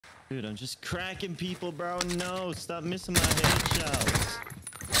Dude, I'm just cracking people, bro. No, stop missing my headshots.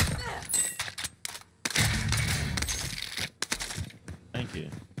 Thank you.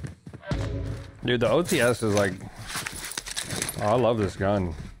 Dude, the OTS is like... Oh, I love this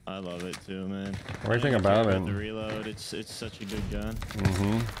gun. I love it too, man. Everything about it. The reload, it's such a good gun.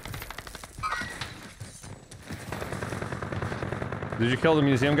 Did you kill the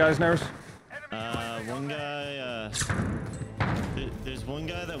museum guys, Nurse? One guy, there's one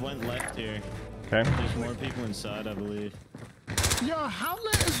guy that went left here. Okay. There's more people inside, I believe. Yo, how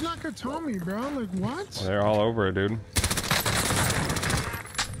lit is Nakatomi, bro? Like, what? They're all over it, dude.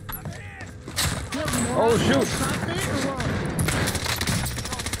 Oh, shoot.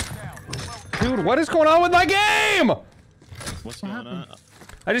 Dude, what is going on with my game? What's going on?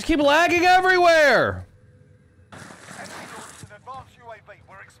 I just keep lagging everywhere.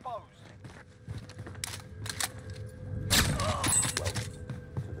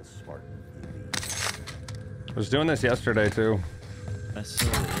 I was doing this yesterday too. That's so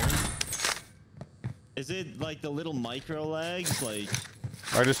weird. Is it like the little micro lags? Like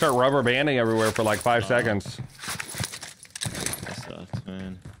I just start rubber banding everywhere for like 5 seconds. That sucks,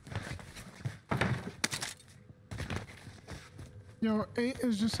 man. Yo, 8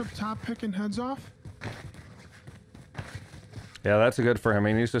 is just up top picking heads off. Yeah, that's good for him.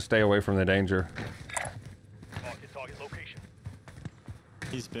 He needs to stay away from the danger. Target location.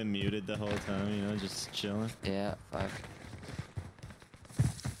 He's been muted the whole time, you know, just chilling. Yeah, 5.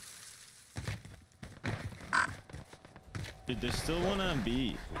 Dude, there's still one on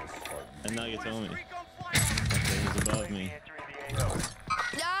B. And Nakatomi. Okay, he's above me.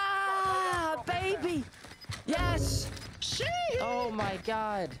 Ah, baby! Yes! Shit! Oh my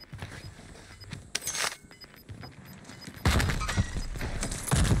god.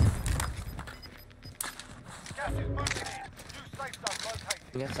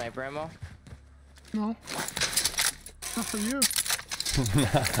 You got sniper ammo? No. Not for you.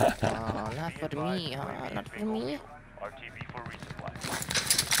 Oh, not for me. Not for me. RTB for resupply.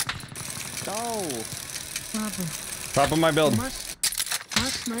 Go. What happened? Top of my build. My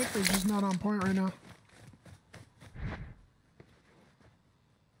sniper's just not on point right now.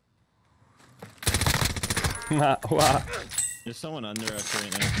 What? There's someone under us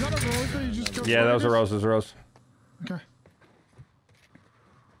right now. Is that a rose that you just killed? Yeah, that was a rose. That was a rose. Okay.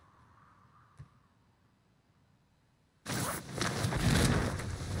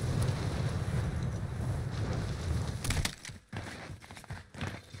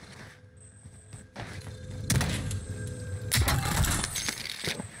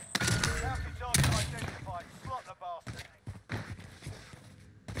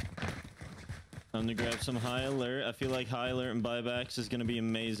 Time to grab some high alert. I feel like high alert and buybacks is gonna be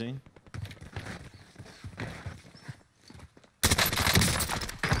amazing.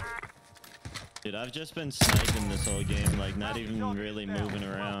 Dude, I've just been sniping this whole game, like not even really moving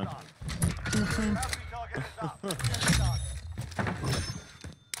around.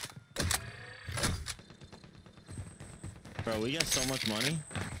 Bro, we got so much money.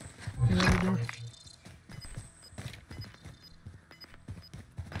 Yeah, we do.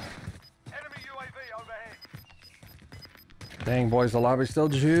 Dang, boys, the lobby's still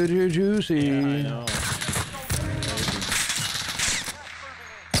juicy. Yeah, I know.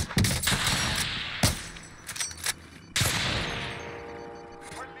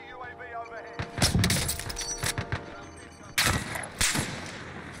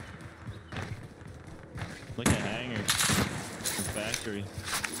 Look at hangar. The factory.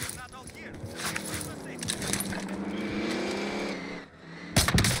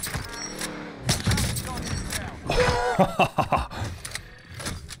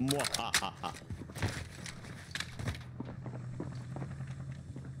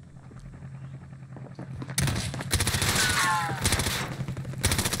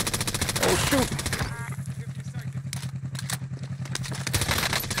 Oh shoot!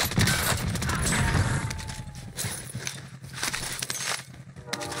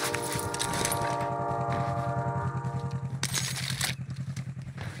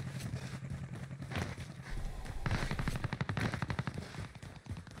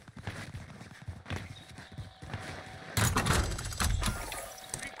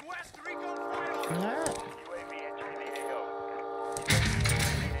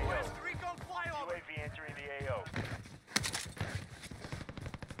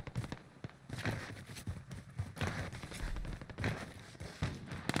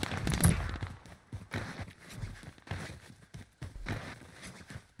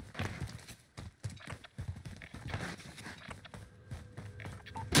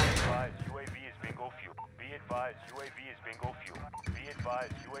 UAV is bingo fuel. Be advised, UAV is bingo fuel. Be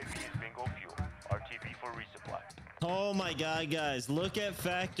advised, UAV is bingo fuel. RTB for resupply. Oh my god, guys, look at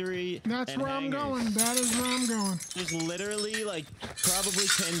factory. That's and where I'm hangars. going. That is where I'm going. There's literally like probably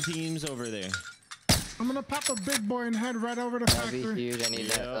 10 teams over there. I'm gonna pop a big boy and head right over to That'd be factory. huge. I need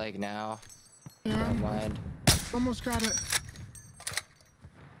that like now. Yeah, Don't mind. almost got it.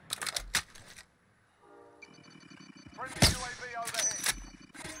 Friendly UAV overhead.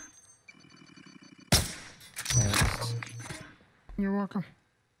 Thanks. You're welcome.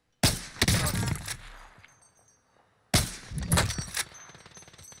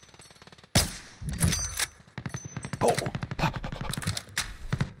 Oh.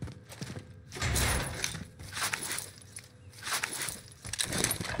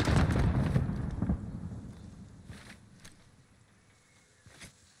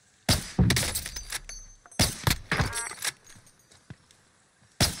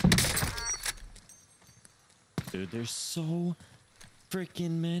 Dude, there's so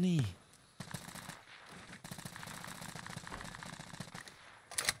freaking many.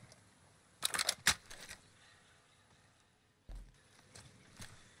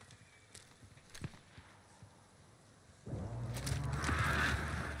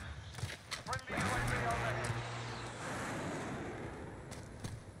 Friendly UAV overhead.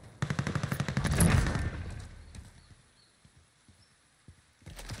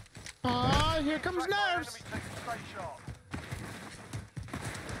 Ah, here comes Track by nerves. enemy team. Stay sharp.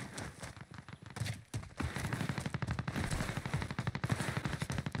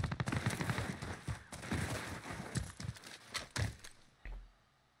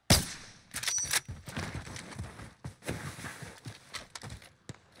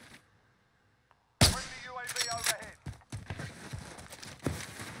 Friendly UAV overhead.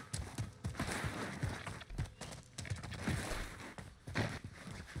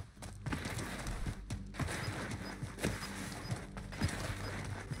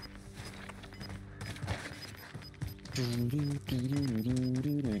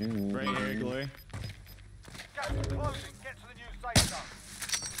 Right here, Glory. Gas is closing. Get to the new safe zone.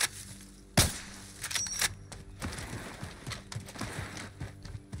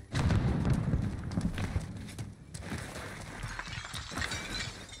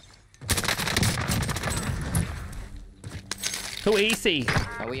 Too easy.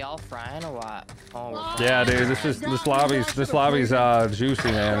 Are we all frying or what? Oh, we're Yeah, dude. This lobby's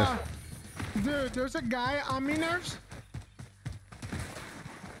juicy, man. Dude, there's a guy on me, nerves.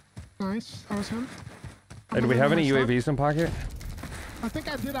 Nice, that was him. Hey, do we have any UAVs in pocket? I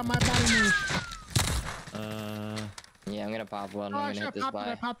think I did on my body nerves. Yeah, I'm gonna pop one. Oh, I'm actually, gonna hit this I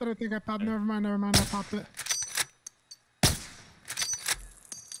by. popped it. I think I popped. Never mind, I popped it.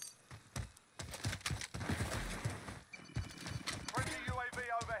 Friendly UAV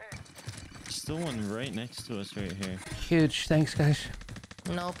overhead. Still one right next to us right here. Huge. Thanks, guys.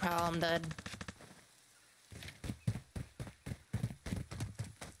 No problem, Dad.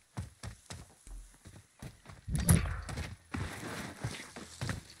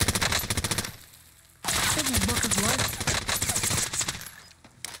 This is Booker's right.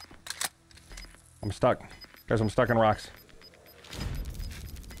 I'm stuck. Guys, I'm stuck in rocks.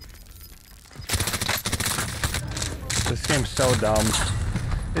 This game's so dumb.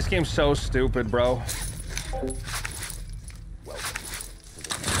 This game's so stupid, bro.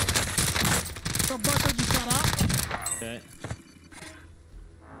 So Booker just got out. Okay.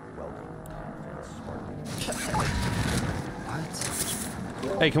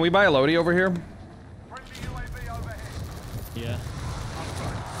 What? Hey, can we buy a Lodi over here? Friendly UAV overhead. Yeah.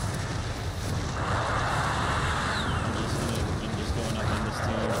 I'm just going up on this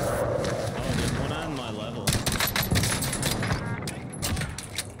team. Oh, there's one on my level.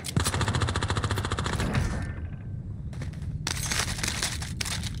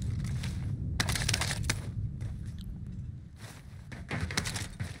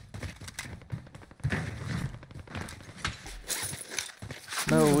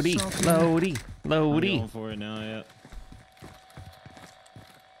 Lodi, Lodi, I'm Lodi. going for it now, yep.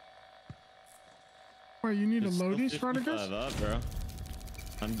 Wait, you need a It's still loadie, 55 Spartakus? up, bro.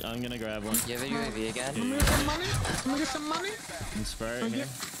 I'm gonna grab one. You have a UAV again? Let me get some money. Let me get some money. Inspire Okay. here.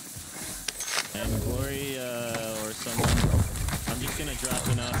 And Glory, or someone. I'm just gonna drop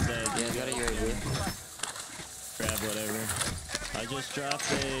enough that You guys got a UAV? grab whatever. I just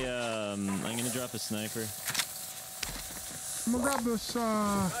dropped a, I'm gonna drop a sniper. I'm gonna grab this.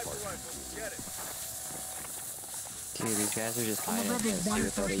 Dude, these guys are just I'm hiding. gonna grab this body There we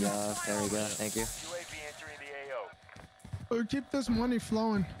first. go. There we go. Thank you. UAV entering the AO. Keep this money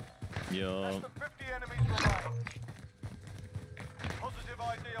flowing. Yo. Less than 50 enemies remain. Positive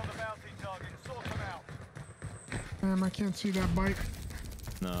ID on the bounty target. Sort them out. Damn, I can't see that bike.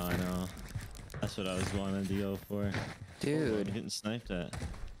 No, I know. That's what I was wanting to go for. Dude. I'm getting sniped at.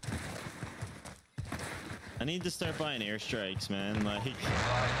 I need to start buying airstrikes, man. Like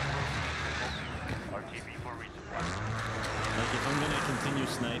if I'm gonna continue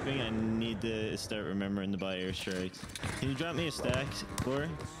sniping, I need to start remembering to buy airstrikes. Can you drop me a stack, Corey?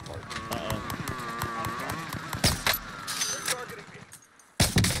 Uh-oh.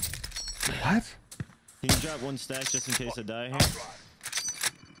 What? Can you drop one stack just in case I die here?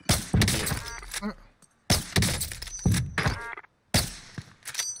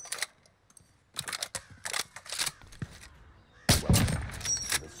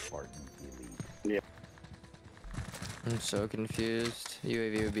 I'm so confused.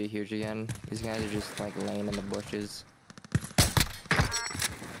 UAV would be huge again. These guys are just like laying in the bushes.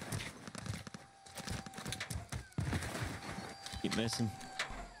 Keep missing.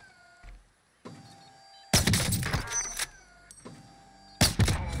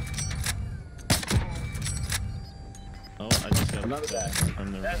 Oh, I just got another back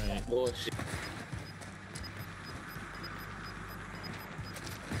from the right. Bullshit.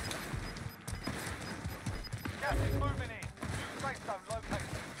 Gas is moving in. Safe zone located.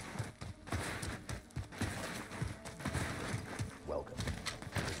 Welcome to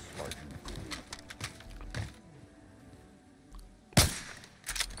the Spartan Elite.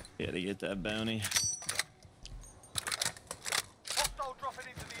 Gotta get that bounty. Hostile dropping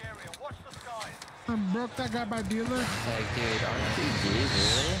into the area. Watch the skies. I broke that guy by dealer. Like, dude, RPGs,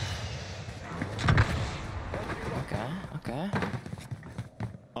 really? Okay, okay.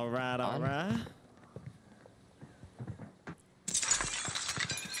 Alright, alright.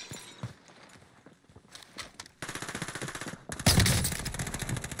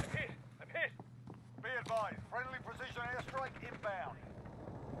 I'm hit. Be advised. Friendly precision airstrike inbound.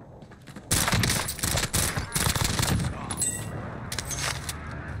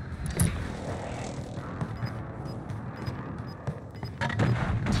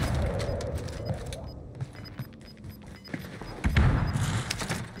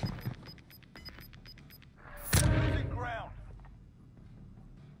 Losing ground.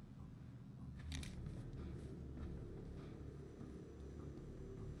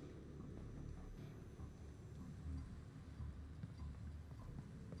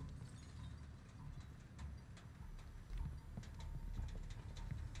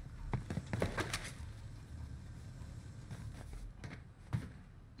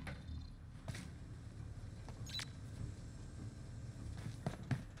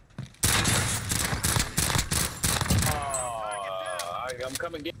 I'm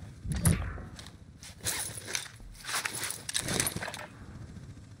coming. Get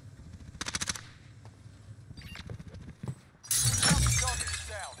Target is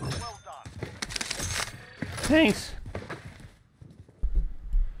down. Well done. Thanks.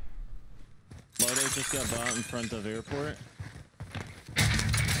 Loader just got bought in front of airport.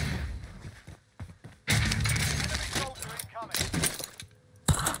 Enemy soldier incoming.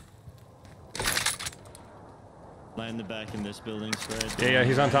 Landed back in this building spread. Yeah, yeah,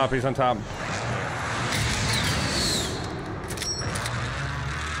 he's on top. He's on top.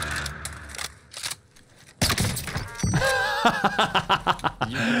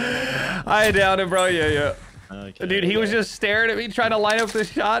 I downed him, bro. Yeah, yeah. Okay. Dude, he was just staring at me, trying to line up the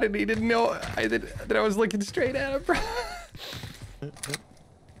shot, and he didn't know that I was looking straight at him, bro.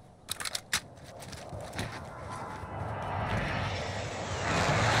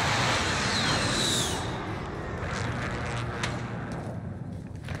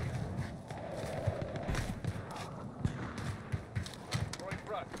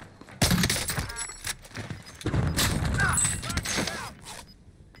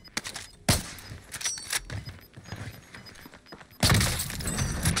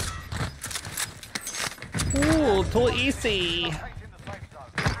 Ooh, too easy. Taking the safe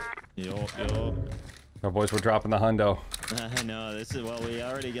zone. Yo. My boys were dropping the hundo. I know, this is, well, we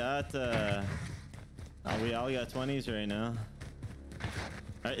already got, we all got 20s right now.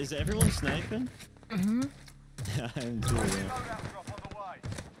 Alright, is everyone sniping? Mm-hmm. I'm too, yeah. Loadout drop on the way.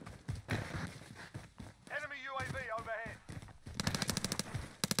 Enemy UAV overhead.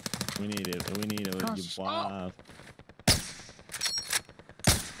 We need it. We need it. Gosh, Wow.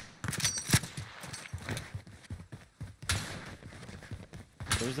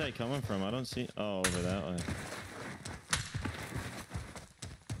 Where's that coming from? I don't see. Oh, over that way.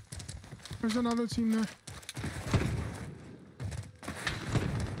 There's another team there.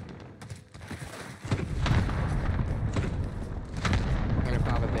 I'm gonna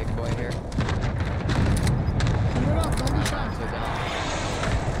pop a big boy here. Get up, don't be shy. So down.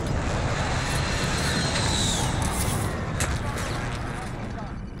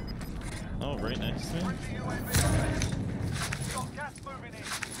 right next to me. Got gas moving in.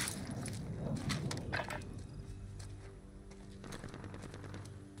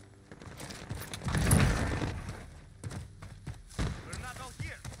 We're not all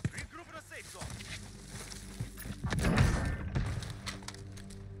here. Regroup in a safe zone.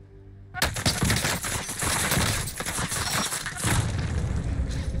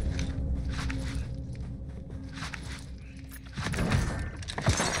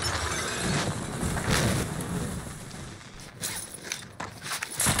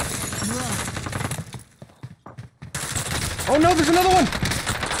 Oh no, there's another one!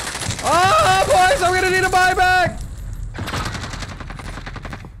 Ah, boys, I'm gonna need a buyback!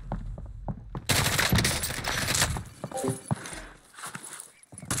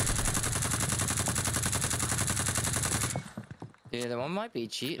 Yeah, the one might be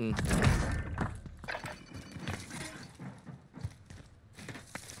cheating.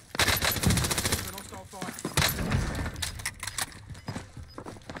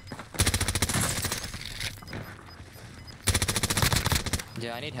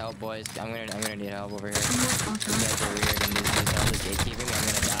 Yeah, I need help, boys. I'm gonna need help over here. You guys are weird, and these all this gatekeeping me. I'm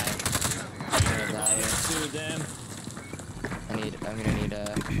gonna die. I'm gonna die here. Dude, damn. I'm gonna need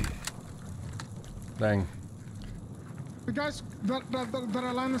Dang. The guys that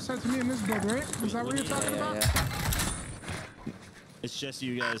are line of sight to me in this build, right? Is that what you're talking about? yeah. It's just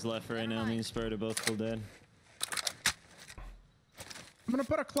you guys left right now. Me and Spurt are both full dead. I'm gonna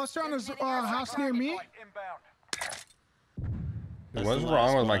put a cluster on this house near me. Inbound. That's What's the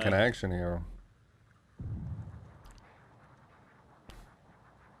wrong last with my squad. connection here?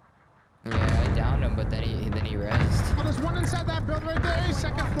 Yeah, I downed him, but then he rezzed. Oh, there's one inside that build right there,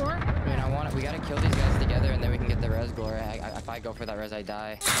 second floor. I mean, we gotta kill these guys together, and then we can get the res glory. If I go for that res, I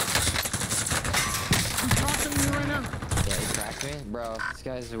die. I'm talking to you right now. Yeah, he cracked me, bro. This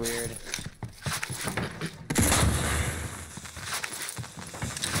guy's weird.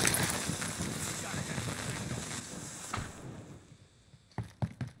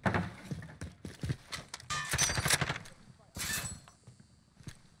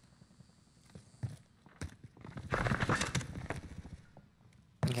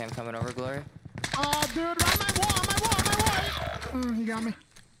 Okay, I'm coming over, Glory. Oh, dude, on my wall. He got me.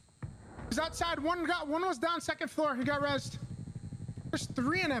 He's outside. One was down second floor. He got rezzed. There's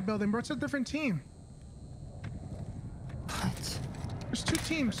 3 in that building, bro. It's a different team. What? There's 2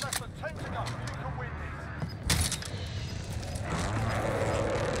 teams. Less than 10 to go. You can win this.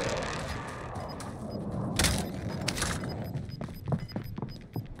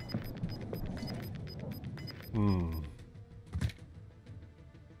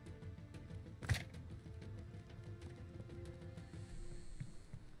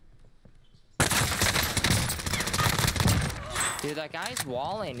 Dude, that guy's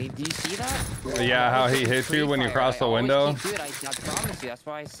walling. Do you see that? Yeah, how he hits you when you cross the window. Dude, I promise you. That's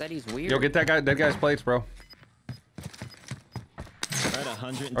why I said he's weird. Yo, get that guy's plates, bro. We're at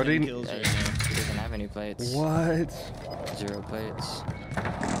 110 Oh, did he- kills Yeah, right now. he doesn't have any plates. What? 0 plates.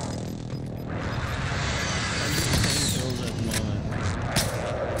 110 kills at the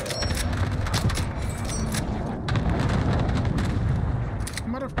moment. I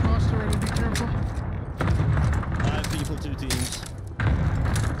might have crossed already. Be careful. 5 people, 2 teams.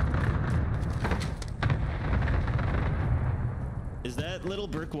 Is that little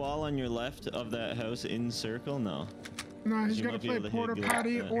brick wall on your left of that house in circle? No. No, he's You gotta might be play able to hit porta good.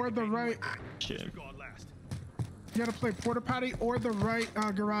 potty Yeah. or the right. Shit. You gotta play porta potty or the right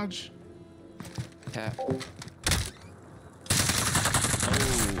garage. Okay. Oh.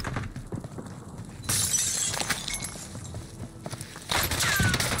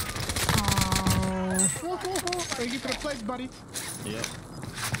 Oh. Thank you for the plates, buddy. Yep.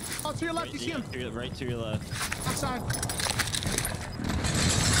 Oh, to your left, you see him. Right to your left. Outside.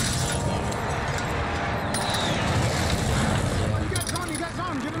 You got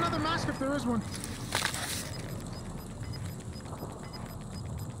zone. Get another mask if there is one.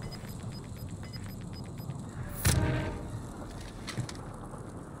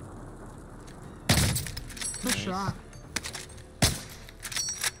 Good shot. Nice.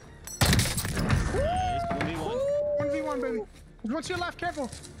 1v1. 1v1, baby. There's one to your left, careful.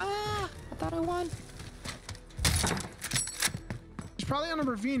 Ah, I thought I won. He's probably on a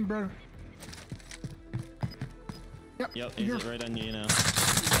ravine, bro. Yep. Yep, here. he's right on you now. Let's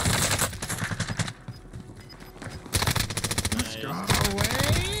Nice. go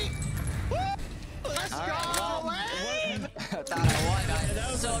away. Let's All go right, away. I thought I won. I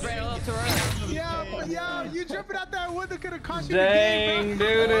celebrated a little too early. Yo, you jumping out that window could have cost you Dang, the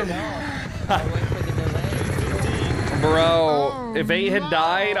game, bro. dude. I wait for the delay. Bro, if 8 had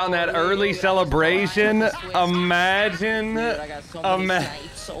died on that early celebration, imagine. Dude, I got so many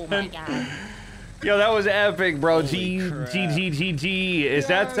snipes. Oh my god. Yo, that was epic, bro. Holy crap. G. Is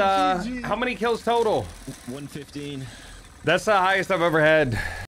Yeah, that, GG. how many kills total? 115. That's the highest I've ever had.